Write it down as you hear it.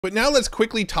But now let's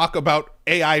quickly talk about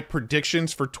AI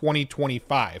predictions for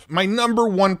 2025. My number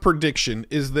one prediction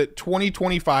is that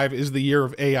 2025 is the year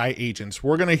of AI agents.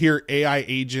 We're going to hear AI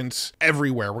agents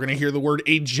everywhere. We're going to hear the word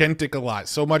agentic a lot,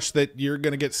 so much that you're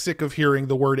going to get sick of hearing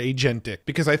the word agentic,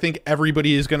 because I think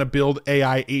everybody is going to build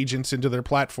AI agents into their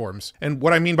platforms. And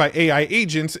what I mean by AI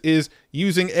agents is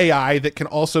using AI that can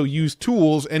also use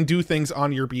tools and do things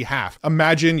on your behalf.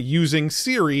 Imagine using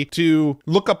Siri to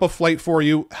look up a flight for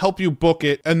you, help you book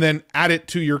it, and then add it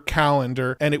to your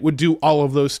calendar, and it would do all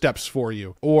of those steps for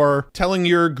you. Or telling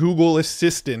your Google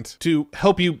Assistant to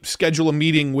help you schedule a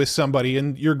meeting with somebody,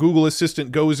 and your Google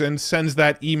Assistant goes and sends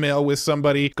that email with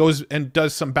somebody, goes and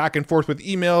does some back and forth with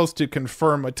emails to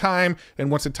confirm a time, and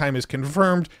once a time is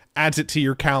confirmed, adds it to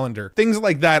your calendar. Things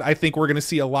like that I think we're going to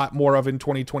see a lot more of in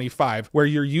 2025, where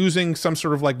you're using some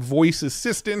sort of like voice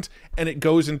assistant and it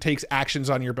goes and takes actions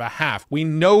on your behalf. We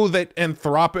know that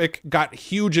Anthropic got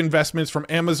huge investments from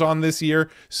Amazon this year,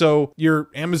 so your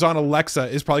Amazon Alexa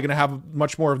is probably going to have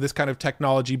much more of this kind of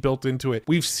technology built into it.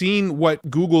 We've seen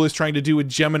what Google is trying to do with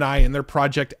Gemini and their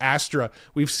Project Astra.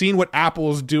 We've seen what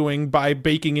Apple's doing by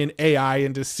baking in AI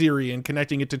into Siri and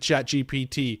connecting it to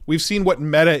ChatGPT. We've seen what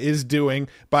Meta is doing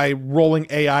by rolling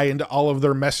AI into all of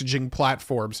their messaging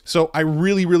platforms. So I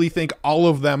really think all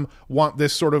of them want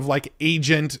this sort of like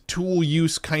agent tool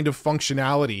use kind of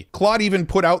functionality. Claude even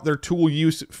put out their tool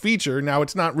use feature. Now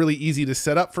it's not really easy to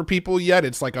set up for people yet.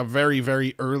 It's like a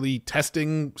very early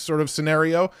testing sort of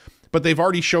scenario, but they've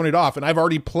already shown it off, and I've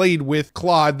already played with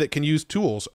Claude that can use tools.